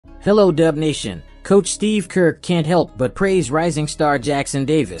Hello Dub Nation, Coach Steve Kerr can't help but praise rising star Jackson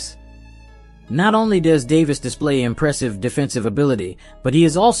Davis. Not only does Davis display impressive defensive ability, but he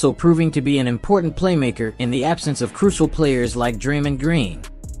is also proving to be an important playmaker in the absence of crucial players like Draymond Green.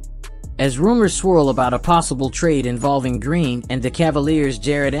 As rumors swirl about a possible trade involving Green and the Cavaliers'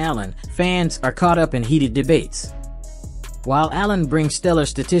 Jarrett Allen, fans are caught up in heated debates. While Allen brings stellar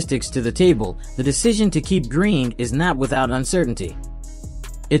statistics to the table, the decision to keep Green is not without uncertainty.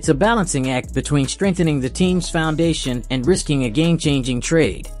 It's a balancing act between strengthening the team's foundation and risking a game-changing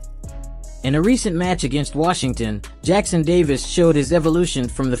trade. In a recent match against Washington, Jackson Davis showed his evolution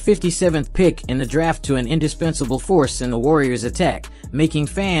from the 57th pick in the draft to an indispensable force in the Warriors' attack, making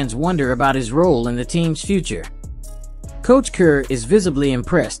fans wonder about his role in the team's future. Coach Kerr is visibly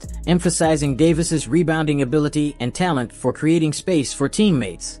impressed, emphasizing Davis's rebounding ability and talent for creating space for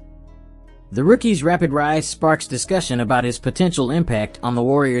teammates. The rookie's rapid rise sparks discussion about his potential impact on the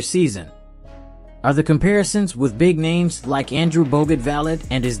Warriors' season. Are the comparisons with big names like Andrew Bogut valid,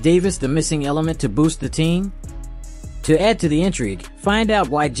 and is Davis the missing element to boost the team? To add to the intrigue, find out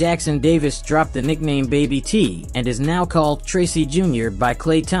why Jackson Davis dropped the nickname Baby T and is now called Tracy Jr. by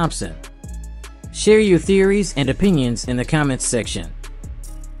Klay Thompson. Share your theories and opinions in the comments section.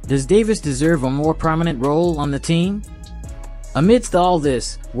 Does Davis deserve a more prominent role on the team? Amidst all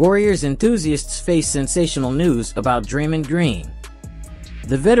this, Warriors enthusiasts face sensational news about Draymond Green.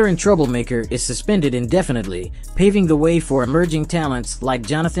 The veteran troublemaker is suspended indefinitely, paving the way for emerging talents like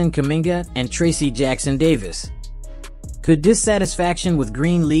Jonathan Kuminga and Tracy Jackson Davis. Could dissatisfaction with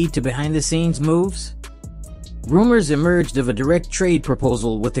Green lead to behind-the-scenes moves? Rumors emerged of a direct trade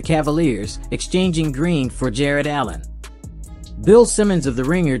proposal with the Cavaliers, exchanging Green for Jarrett Allen. Bill Simmons of The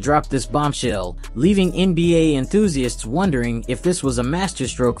Ringer dropped this bombshell, leaving NBA enthusiasts wondering if this was a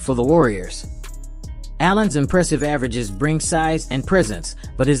masterstroke for the Warriors. Allen's impressive averages bring size and presence,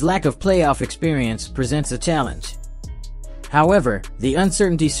 but his lack of playoff experience presents a challenge. However, the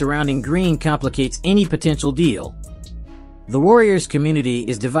uncertainty surrounding Green complicates any potential deal. The Warriors community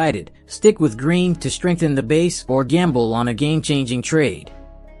is divided: stick with Green to strengthen the base or gamble on a game-changing trade.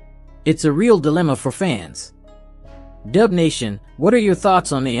 It's a real dilemma for fans. Dub Nation, what are your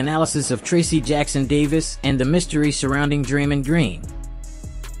thoughts on the analysis of Tracy Jackson Davis and the mystery surrounding Draymond Green?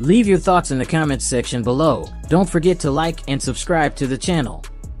 Leave your thoughts in the comments section below. Don't forget to like and subscribe to the channel.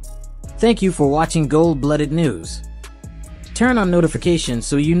 Thank you for watching Gold-Blooded News. Turn on notifications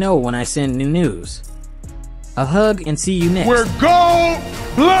so you know when I send new news. A hug and see you next. We're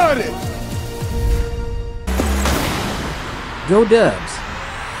gold-blooded! Go Dubs!